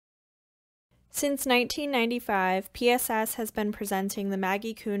Since 1995, PSS has been presenting the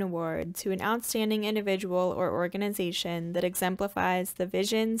Maggie Kuhn Award to an outstanding individual or organization that exemplifies the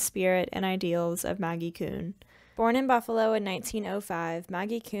vision, spirit, and ideals of Maggie Kuhn. Born in Buffalo in 1905,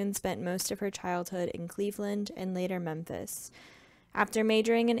 Maggie Kuhn spent most of her childhood in Cleveland and later Memphis. After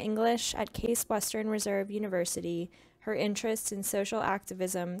majoring in English at Case Western Reserve University, her interest in social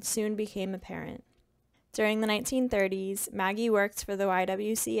activism soon became apparent. During the 1930s, Maggie worked for the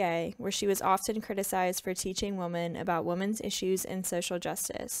YWCA, where she was often criticized for teaching women about women's issues and social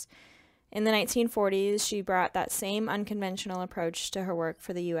justice. In the 1940s, she brought that same unconventional approach to her work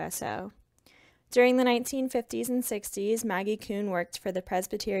for the USO. During the 1950s and 60s, Maggie Kuhn worked for the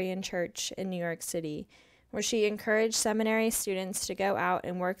Presbyterian Church in New York City, where she encouraged seminary students to go out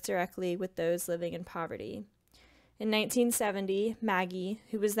and work directly with those living in poverty. In 1970, Maggie,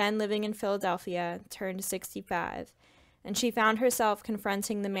 who was then living in Philadelphia, turned 65, and she found herself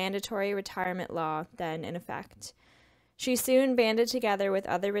confronting the mandatory retirement law then in effect. She soon banded together with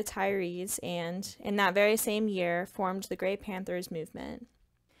other retirees and, in that very same year, formed the Grey Panthers movement.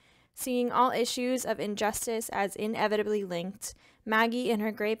 Seeing all issues of injustice as inevitably linked, Maggie and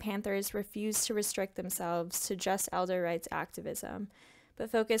her Grey Panthers refused to restrict themselves to just elder rights activism, but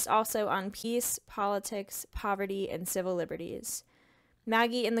focused also on peace, politics, poverty, and civil liberties.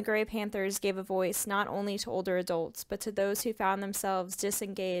 Maggie and the Grey Panthers gave a voice not only to older adults, but to those who found themselves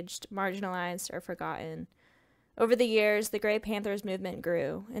disengaged, marginalized, or forgotten. Over the years, the Grey Panthers movement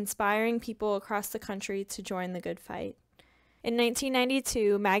grew, inspiring people across the country to join the good fight. In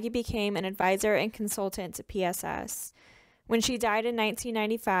 1992, Maggie became an advisor and consultant to PSS. When she died in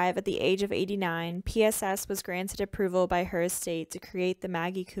 1995 at the age of 89, PSS was granted approval by her estate to create the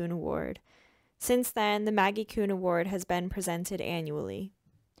Maggie Kuhn Award. Since then, the Maggie Kuhn Award has been presented annually.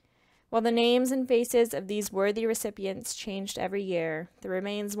 While the names and faces of these worthy recipients changed every year, there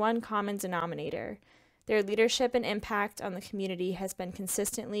remains one common denominator. Their leadership and impact on the community has been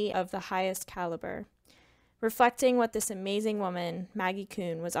consistently of the highest caliber, reflecting what this amazing woman, Maggie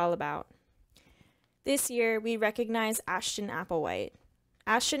Kuhn, was all about. This year, we recognize Ashton Applewhite.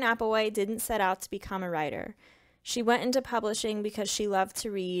 Ashton Applewhite didn't set out to become a writer. She went into publishing because she loved to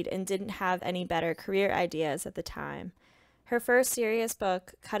read and didn't have any better career ideas at the time. Her first serious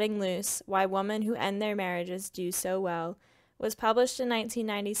book, Cutting Loose: Why Women Who End Their Marriages Do So Well, was published in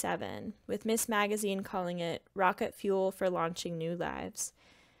 1997, with Miss Magazine calling it rocket fuel for launching new lives.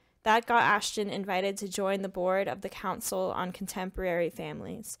 That got Ashton invited to join the board of the Council on Contemporary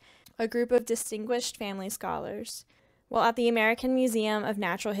Families, a group of distinguished family scholars. While at the American Museum of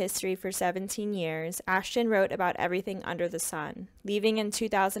Natural History for 17 years, Ashton wrote about everything under the sun, leaving in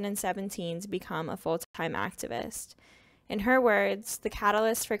 2017 to become a full-time activist. In her words, the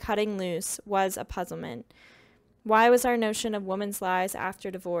catalyst for Cutting Loose was a puzzlement. Why was our notion of women's lives after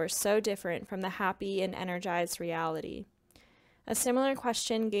divorce so different from the happy and energized reality? A similar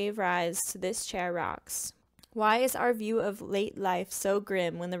question gave rise to This Chair Rocks. Why is our view of late life so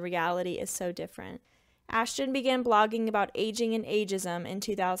grim when the reality is so different? Ashton began blogging about aging and ageism in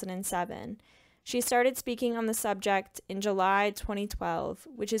 2007. She started speaking on the subject in July 2012,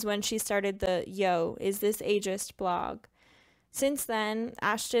 which is when she started the Yo, Is This Ageist blog. Since then,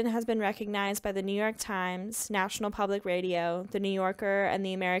 Ashton has been recognized by the New York Times, National Public Radio, The New Yorker, and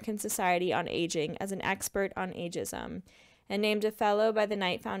the American Society on Aging as an expert on ageism, and named a fellow by the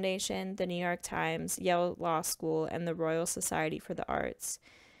Knight Foundation, the New York Times, Yale Law School, and the Royal Society for the Arts.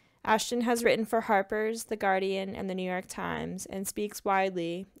 Ashton has written for Harper's, The Guardian, and the New York Times, and speaks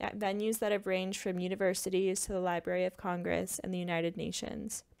widely at venues that have ranged from universities to the Library of Congress and the United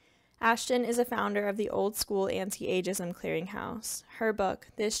Nations. Ashton is a founder of the Old School Anti-Ageism Clearinghouse. Her book,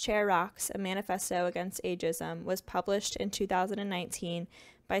 This Chair Rocks: A Manifesto Against Ageism, was published in 2019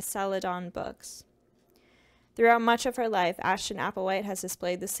 by Celadon Books. Throughout much of her life, Ashton Applewhite has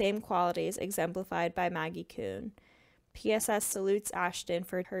displayed the same qualities exemplified by Maggie Kuhn. PSS salutes Ashton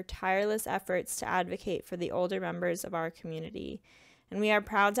for her tireless efforts to advocate for the older members of our community, and we are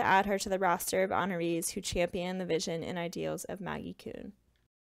proud to add her to the roster of honorees who champion the vision and ideals of Maggie Kuhn.